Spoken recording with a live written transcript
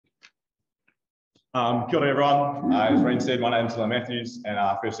Kia ora everyone. As Reen said, my name is Dylan Matthews, and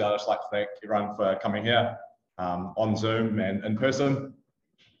firstly I'd just like to thank everyone for coming here on Zoom and in person.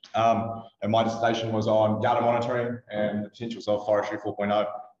 And my dissertation was on data monitoring and the potentials of Forestry 4.0.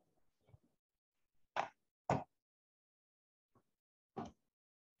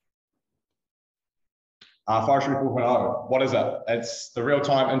 Forestry 4.0, what is it? It's the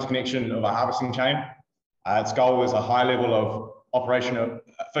real-time interconnection of a harvesting chain. Its goal is a high level of operational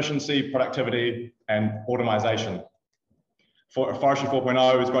efficiency, productivity, and automation. Forestry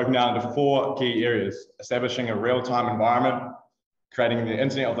 4.0 is broken down into 4 key areas: establishing a real-time environment, creating the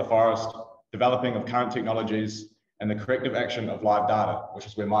internet of the forest, developing of current technologies, and the corrective action of live data, which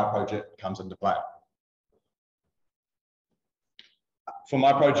is where my project comes into play. For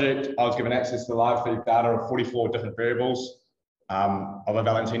my project, I was given access to the live feed data of 44 different variables of a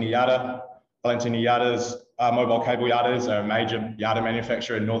Valentini yada. Valentini yadas, mobile cable yadas, are a major yada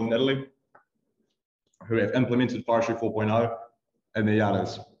manufacturer in northern Italy who have implemented Forestry 4.0 in their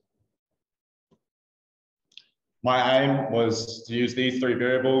yadas. My aim was to use these 3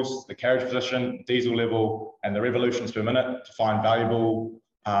 variables, the carriage position, diesel level, and the revolutions per minute, to find valuable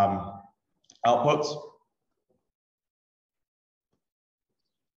outputs.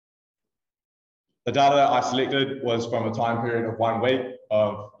 The data I selected was from a time period of 1 week,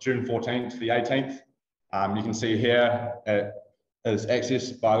 of June 14th to the 18th. You can see here it is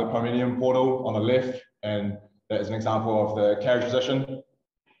accessed by the Promenium portal on the left, and that is an example of the carriage position.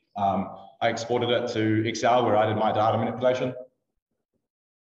 I exported it to Excel where I did my data manipulation.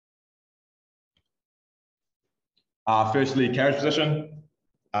 Firstly, carriage position.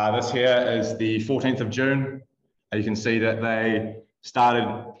 This here is the 14th of June. You can see that they started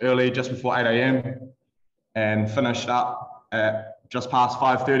early, just before 8 AM, and finished up at just past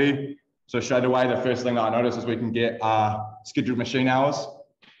 5:30. So straight away, the first thing that I noticed is we can get scheduled machine hours.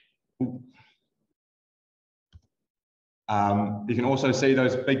 You can also see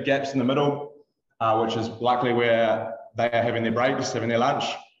those big gaps in the middle, which is likely where they are having their breaks, having their lunch.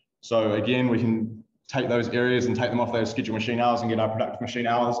 So again, we can take those areas and take them off those scheduled machine hours and get our productive machine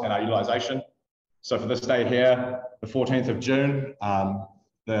hours and our utilization. So for this day here, the 14th of June,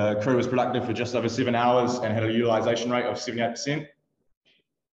 the crew was productive for just over 7 hours and had a utilization rate of 78%.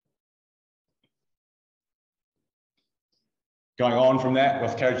 Going on from that,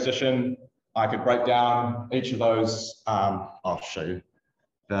 with carriage position, I could break down each of those. I'll show you.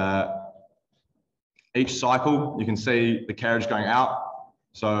 Each cycle, you can see the carriage going out.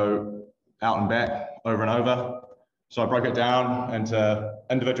 So out and back, over and over. So I broke it down into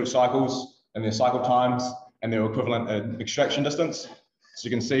individual cycles and their cycle times and their equivalent extraction distance. So you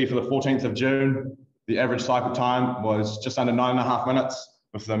can see for the 14th of June, the average cycle time was just under 9.5 minutes,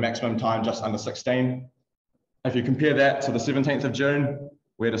 with the maximum time just under 16. If you compare that to the 17th of June,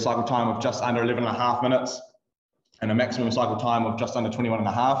 we had a cycle time of just under 11.5 minutes and a maximum cycle time of just under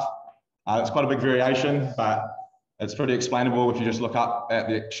 21.5. It's quite a big variation, but it's pretty explainable if you just look up at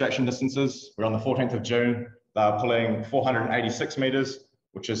the extraction distances. We're on the 14th of June, they're pulling 486 meters,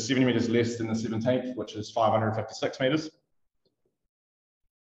 which is 70 meters less than the 17th, which is 556 meters.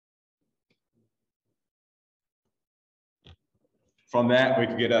 From that, we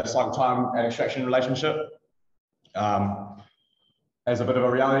could get a cycle time and extraction relationship. As a bit of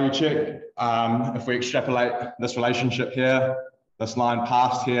a reality check, if we extrapolate this relationship here, this line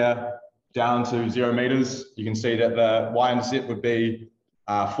past here down to 0 meters, you can see that the y-intercept would be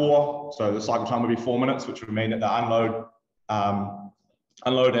 4. So the cycle time would be 4 minutes, which would mean that the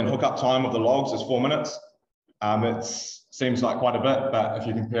unload and hookup time of the logs is 4 minutes. It seems like quite a bit, but if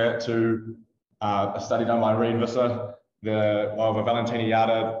you compare it to a study done by Reed Visser, of a Valentini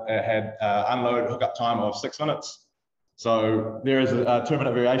yada, it had unload hookup time of 6 minutes. So there is a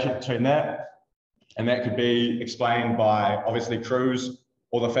 2-minute variation between that, and that could be explained by obviously crews,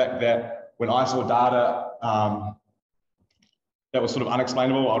 or the fact that when I saw data that was sort of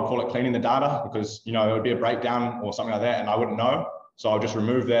unexplainable, I'd call it cleaning the data, because it would be a breakdown or something like that, and I wouldn't know. So I'll just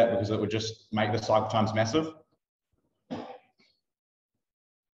remove that because it would just make the cycle times massive.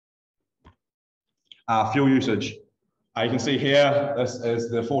 Fuel usage. You can see here, this is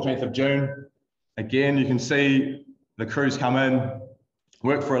the 14th of June. Again, you can see the crews come in,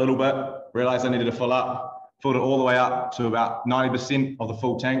 work for a little bit, realize they needed to fill up, filled it all the way up to about 90% of the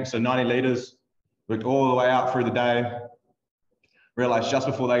full tank, so 90 liters, worked all the way out through the day, realized just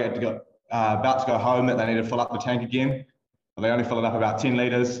before they had to go, about to go home, that they needed to fill up the tank again. But they only filled it up about 10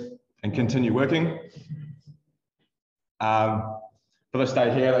 liters and continue working. For this day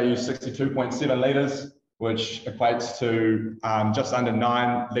here, they used 62.7 liters, which equates to just under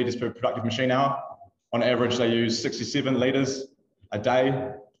 9 liters per productive machine hour. On average, they use 67 liters a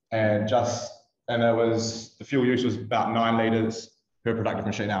day, and just and the fuel use was about 9 litres per productive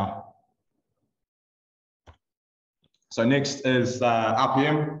machine hour. So next is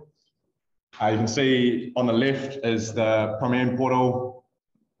RPM. You can see on the left is the Premium portal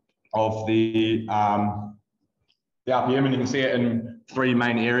of the RPM, and you can see it in 3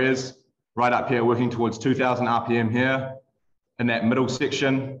 main areas. Right up here, working towards 2000 RPM here. In that middle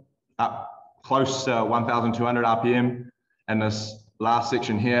section, up close to 1200 RPM. And this last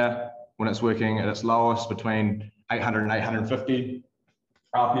section here, when it's working at its lowest, between 800 and 850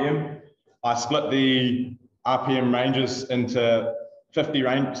 RPM. I split the RPM ranges into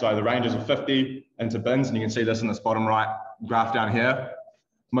the ranges of 50 into bins, and you can see this in this bottom right graph down here.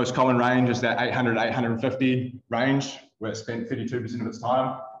 Most common range is that 800 to 850 range, where it spent 32% of its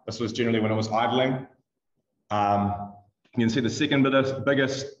time. This was generally when it was idling. You can see the second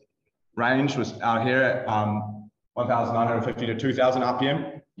biggest range was out here at 1950 to 2000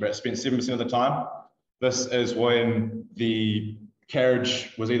 RPM, where it spent 7% of the time. This is when the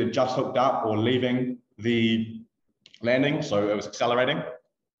carriage was either just hooked up or leaving the landing, so it was accelerating.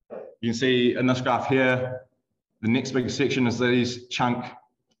 You can see in this graph here, the next big section is these chunk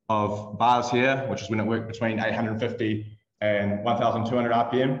of bars here, which is when it worked between 850 and 1200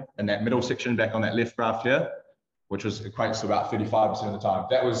 RPM, and that middle section back on that left graph here, which equates to about 35% of the time.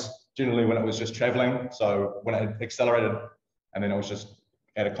 That was generally when it was just traveling, so when it had accelerated and then it was just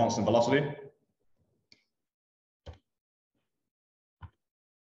at a constant velocity.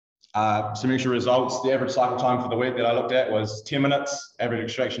 Some extra results. The average cycle time for the week that I looked at was 10 minutes, average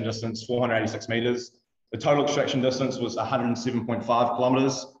extraction distance 486 meters. The total extraction distance was 107.5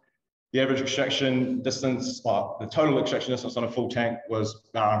 kilometers. The average extraction distance, the total extraction distance on a full tank was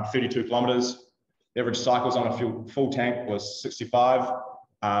 32 kilometers. The average cycles on a full tank was 65.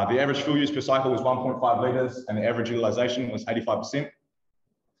 The average fuel use per cycle was 1.5 liters, and the average utilization was 85%.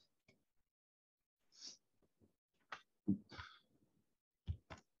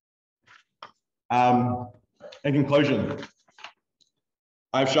 In conclusion,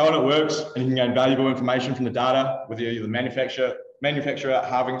 I've shown it works, and you can gain valuable information from the data, whether you're the manufacturer,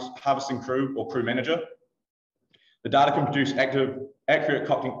 harvesting crew, or crew manager. The data can produce accurate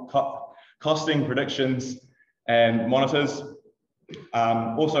costing predictions and monitors.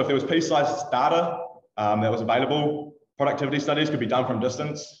 Also, if there was piece-sized data that was available, productivity studies could be done from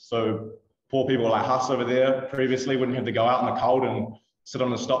distance. So poor people like Huss over there previously wouldn't have to go out in the cold and sit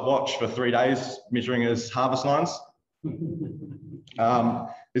on the stopwatch for 3 days measuring his harvest lines.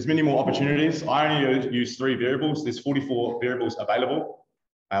 There's many more opportunities. I only use 3 variables. There's 44 variables available.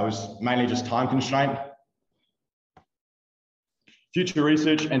 It was mainly just time constraint. Future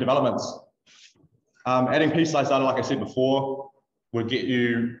research and developments. Adding piece-size data, like I said before, would get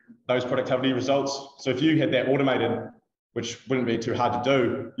you those productivity results. So if you had that automated, which wouldn't be too hard to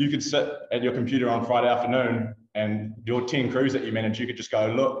do, you could sit at your computer on Friday afternoon and your 10 crews that you manage, you could just go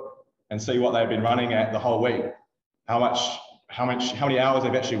look and see what they've been running at the whole week, how many hours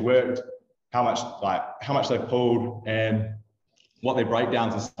they've actually worked, how much they've pulled, and what their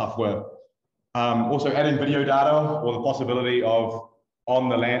breakdowns and stuff were. Also adding video data, or the possibility of on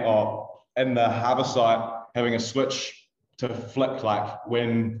the land or in the harvest site having a switch to flick like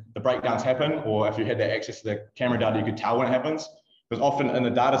when the breakdowns happen, or if you had that access to the camera data, you could tell when it happens. Because often in the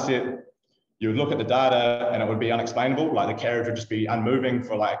data set, you would look at the data and it would be unexplainable. Like the carriage would just be unmoving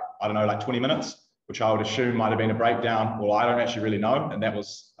for like 20 minutes, which I would assume might have been a breakdown. Well, I don't actually really know. And that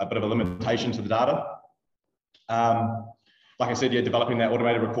was a bit of a limitation to the data. Like I said, developing that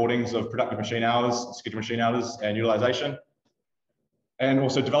automated recordings of productive machine hours, scheduled machine hours, and utilization. And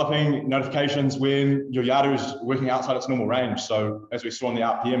also developing notifications when your yard is working outside its normal range. So as we saw on the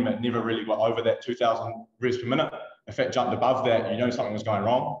RPM, it never really got over that 2000 revs per minute. If it jumped above that, you know something was going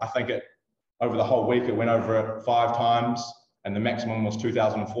wrong. I think over the whole week, it went over it 5 times, and the maximum was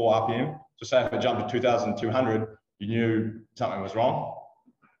 2004 RPM. So say if it jumped to 2200, you knew something was wrong.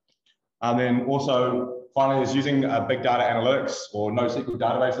 And then also, finally, is using big data analytics or NoSQL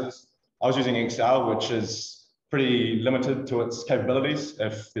databases. I was using Excel, which is pretty limited to its capabilities.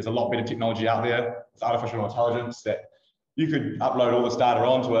 If there's a lot better technology out there with artificial intelligence that you could upload all this data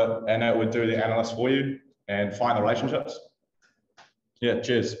onto it and it would do the analysis for you and find the relationships. Yeah,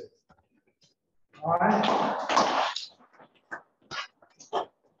 cheers. All right.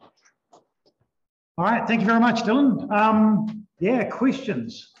 All right, thank you very much, Dylan. Yeah,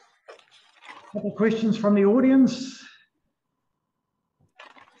 questions. A couple of questions from the audience.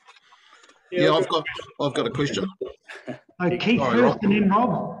 Yeah, I've got a question. Keith first and then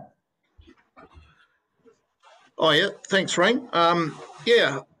Rob. Oh yeah, thanks, Frank.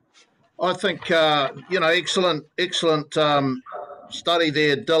 Yeah, I think excellent study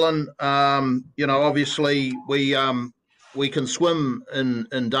there, Dylan. You know, obviously we can swim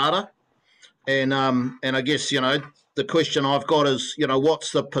in data, and I guess, you know, the question I've got is, you know,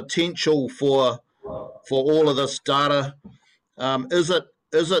 what's the potential for all of this data? Is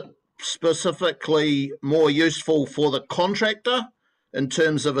it specifically more useful for the contractor in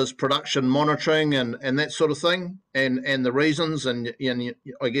terms of his production monitoring and that sort of thing, and the reasons, and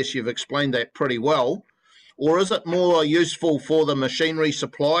I guess you've explained that pretty well, or is it more useful for the machinery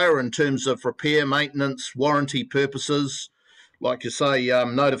supplier in terms of repair, maintenance, warranty purposes, like you say,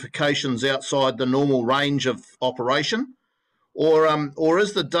 notifications outside the normal range of operation, or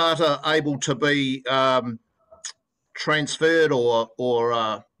is the data able to be transferred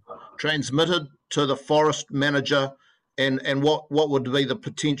or transmitted to the forest manager, and what would be the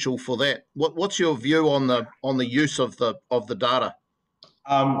potential for that? What's your view on the use of the data?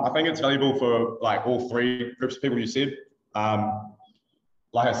 I think it's valuable for like all three groups of people you said.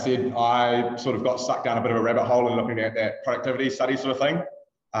 Like I said, I sort of got sucked down a bit of a rabbit hole in looking at that productivity study sort of thing.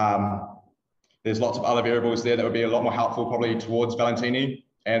 There's lots of other variables there that would be a lot more helpful probably towards Valentini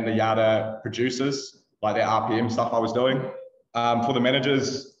and the Yada producers, like that RPM stuff I was doing. For the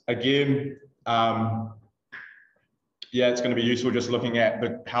managers, again, yeah, it's going to be useful just looking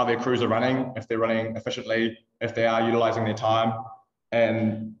at how their crews are running, if they're running efficiently, if they are utilizing their time,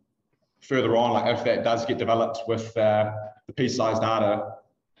 and further on, like if that does get developed with the piece size data,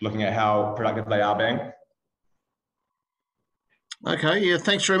 looking at how productive they are being. Okay, yeah,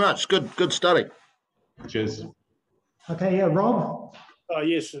 thanks very much. Good study. Cheers. Okay, yeah, Rob.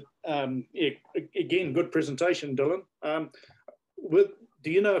 Yes, yeah, again, good presentation, Dylan. Do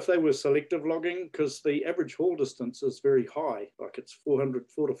you know if they were selective logging? Because the average haul distance is very high, like it's 400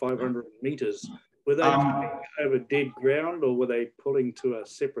 to 500 meters. Were they over dead ground, or were they pulling to a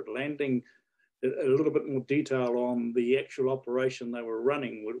separate landing? A little bit more detail on the actual operation they were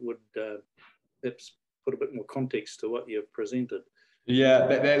running would perhaps put a bit more context to what you've presented. Yeah,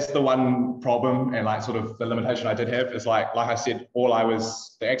 that's the one problem, and like sort of the limitation I did have is like I said,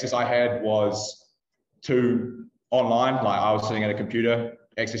 the access I had was to online. Like I was sitting at a computer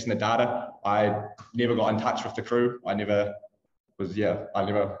accessing the data. I never got in touch with the crew. I never was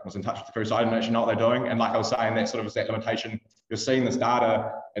in touch with the crew, so I didn't actually know what they're doing. And like I was saying, that sort of is that limitation. You're seeing this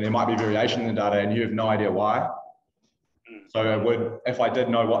data, and there might be variation in the data, and you have no idea why. So it would, if I did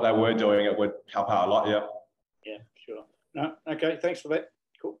know what they were doing, it would help out a lot. Yeah. Yeah, sure. No, okay, thanks for that.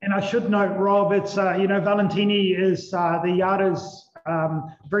 Cool. And I should note, Rob, it's you know, Valentini is the Yada's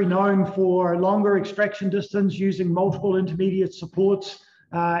very known for longer extraction distance using multiple intermediate supports,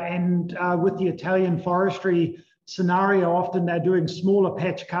 and with the Italian forestry scenario, often they're doing smaller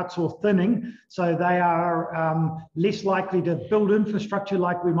patch cuts or thinning, so they are less likely to build infrastructure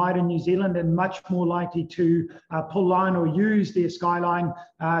like we might in New Zealand, and much more likely to pull line or use their skyline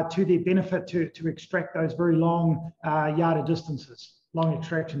to their benefit to extract those very long Yada distances, long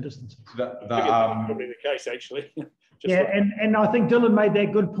extraction distances. Probably the case, actually. Yeah, and I think Dylan made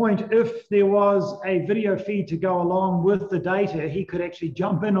that good point. If there was a video feed to go along with the data, he could actually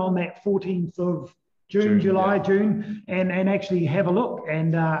jump in on that 14th of June, and actually have a look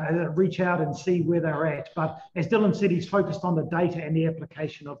and reach out and see where they're at. But as Dylan said, he's focused on the data and the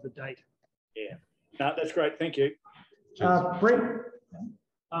application of the data. Yeah, no, that's great. Thank you. Brett?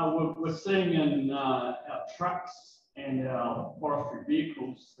 We're seeing in our trucks and our forestry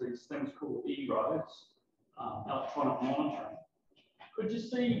vehicles these things called e-roads, electronic monitoring. Could you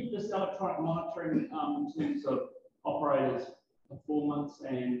see this electronic monitoring in terms of operators' performance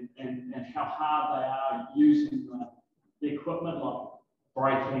and how hard they are using the equipment, like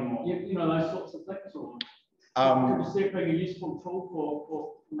braking, or you know, those sorts of things? Or could you see it being a useful tool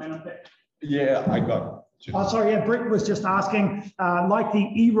for manufacturers? Yeah, I got. Oh, sorry, yeah, Brett was just asking, like the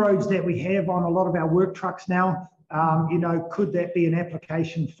e-roads that we have on a lot of our work trucks now, you know, could that be an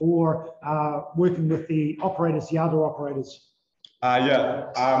application for working with the operators, the other operators? Yeah.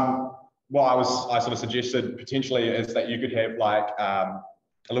 What I sort of suggested potentially is that you could have like a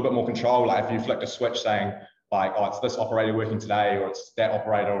little bit more control. Like if you flicked a switch saying like, oh, it's this operator working today, or it's that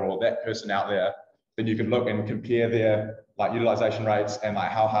operator or that person out there, then you can look and compare their like utilization rates and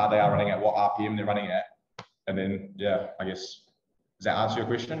like how hard they are running at, what RPM they're running at. And then, yeah, I guess, does that answer your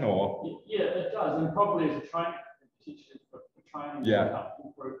question? Or yeah, it does, and probably as a training, for training, yeah.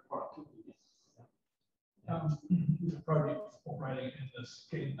 Improve productivity. There's a project operating in the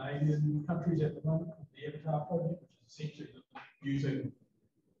Scandinavian countries at the moment, the Avatar project, which is essentially using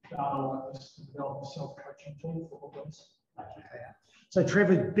data like this to develop a self-coaching tool for operators. So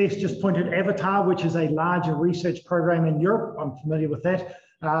Trevor Best just pointed Avatar, which is a larger research program in Europe. I'm familiar with that.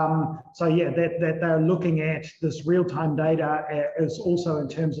 So yeah, that they're looking at this real-time data is also in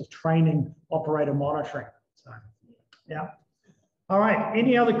terms of training operator monitoring. So yeah. All right,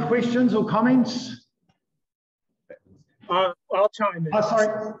 any other questions or comments? I'll chime in. Oh,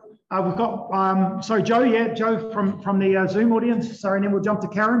 sorry. We've got, sorry, Joe, yeah, Joe from the Zoom audience. Sorry, and then we'll jump to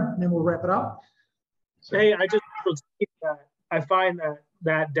Karen, and then we'll wrap it up. So. Hey, I just I find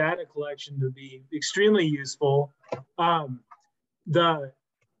that data collection to be extremely useful.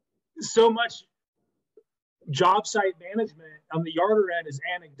 So much job site management on the yarder end is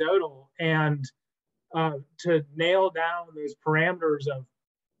anecdotal, and to nail down those parameters of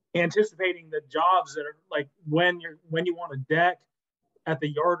anticipating the jobs that are like when you want to deck at the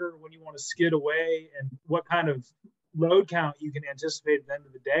yarder, when you want to skid away, and what kind of load count you can anticipate at the end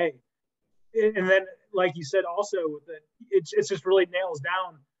of the day. And then, like you said, also it just really nails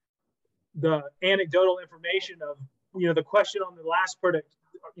down the anecdotal information of, the question on the last product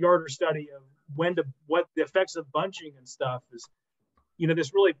yarder study of what the effects of bunching and stuff is,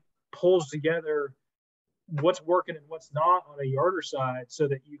 this really pulls together what's working and what's not on a yarder side so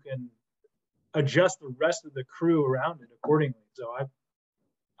that you can adjust the rest of the crew around it accordingly. So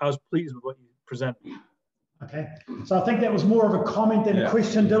I was pleased with what you presented. Okay, so I think that was more of a comment than a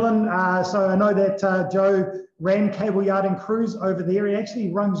question, Dylan. So I know that Joe ran cable yarding crews over there. He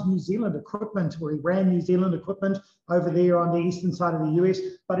actually runs New Zealand equipment, or he ran New Zealand equipment over there on the eastern side of the US.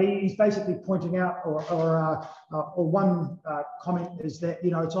 But he's basically pointing out, or one comment is that,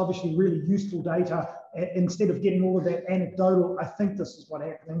 it's obviously really useful data. Instead of getting all of that anecdotal, I think this is what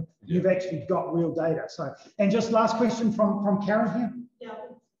happening. You've actually got real data. So, and just last question from Karen here. Yeah.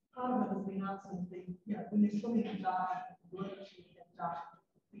 Part of it has been answered. When you're swimming in data, virtually that data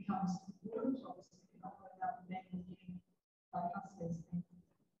becomes important. Obviously, you're not going out and manually getting customers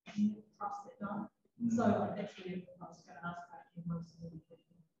and you trust that data. So that's really what I was going to ask about you most of the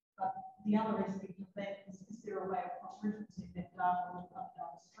question. But the other aspect of that is there a way of cross-referencing that data all up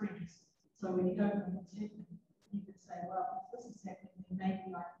down the streams? So when you don't know what's happening, you could say, well, if this is happening, then maybe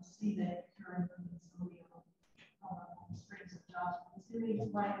I can see that occurring in this area on the streams of data. Is there any way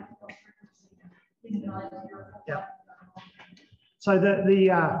of cross-referencing and getting an idea of what So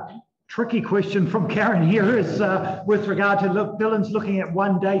the tricky question from Karen here is with regard to Dylan's looking at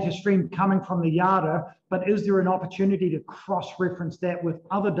one data stream coming from the yarder, but is there an opportunity to cross-reference that with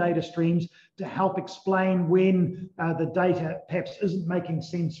other data streams to help explain when the data perhaps isn't making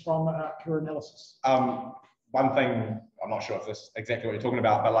sense from pure analysis? One thing, I'm not sure if this is exactly what you're talking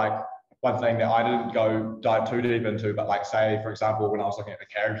about, but like one thing that I didn't dive too deep into, but like say, for example, when I was looking at the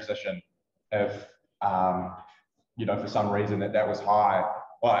carriage position, if, for some reason that was high,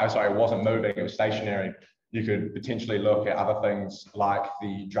 well, sorry, it wasn't moving, it was stationary, you could potentially look at other things like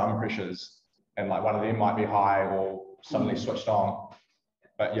the drum pressures, and like one of them might be high or suddenly switched on.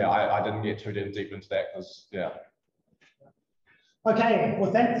 But yeah, I didn't get too deep into that because, yeah. Okay,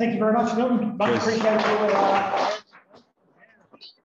 well, thank you very much, Milton. Much appreciated.